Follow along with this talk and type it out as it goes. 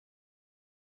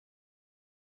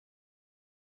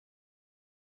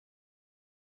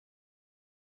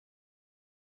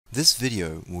This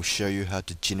video will show you how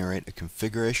to generate a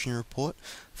configuration report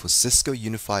for Cisco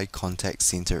Unified Contact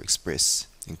Center Express,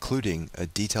 including a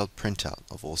detailed printout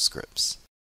of all scripts.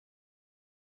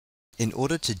 In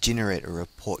order to generate a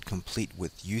report complete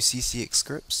with UCCX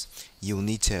scripts, you will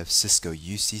need to have Cisco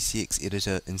UCCX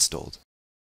editor installed.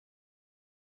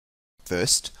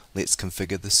 First, let's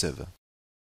configure the server.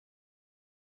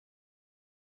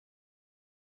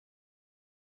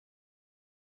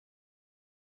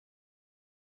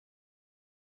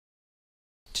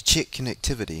 To check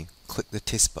connectivity, click the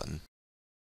Test button.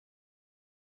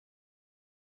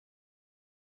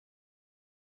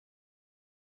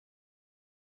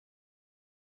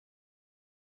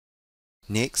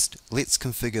 Next, let's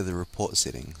configure the report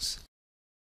settings.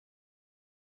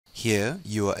 Here,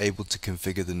 you are able to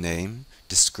configure the name,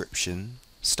 description,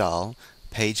 style,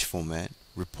 page format,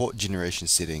 report generation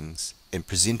settings, and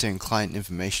presenter and client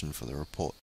information for the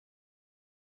report.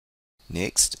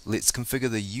 Next, let's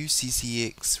configure the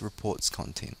UCCX report's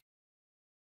content.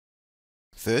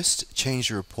 First, change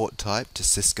the report type to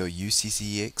Cisco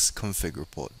UCCX config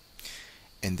report,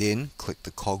 and then click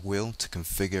the cogwheel to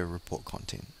configure report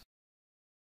content.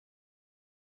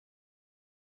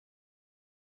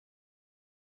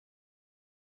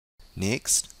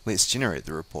 Next, let's generate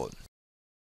the report.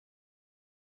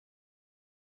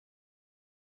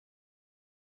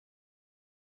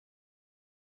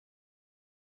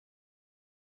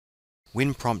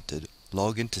 When prompted,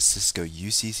 log into Cisco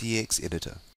UCCX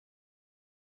editor.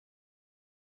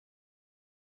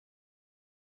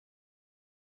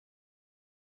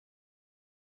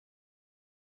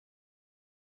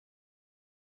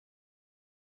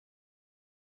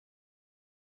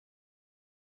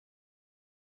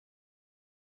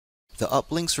 The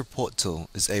Uplinx report tool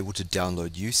is able to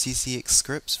download UCCX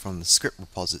scripts from the script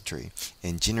repository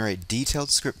and generate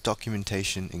detailed script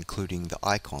documentation including the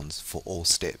icons for all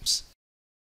steps.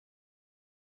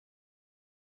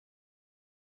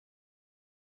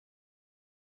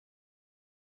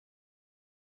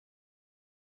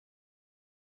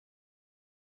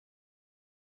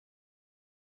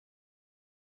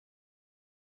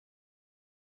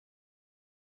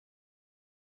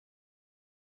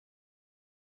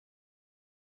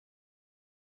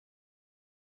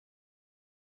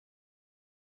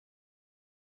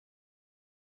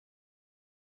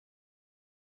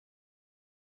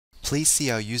 Please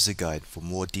see our user guide for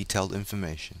more detailed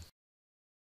information.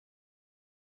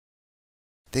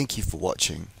 Thank you for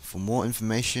watching. For more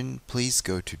information, please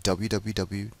go to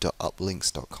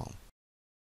www.uplinx.com.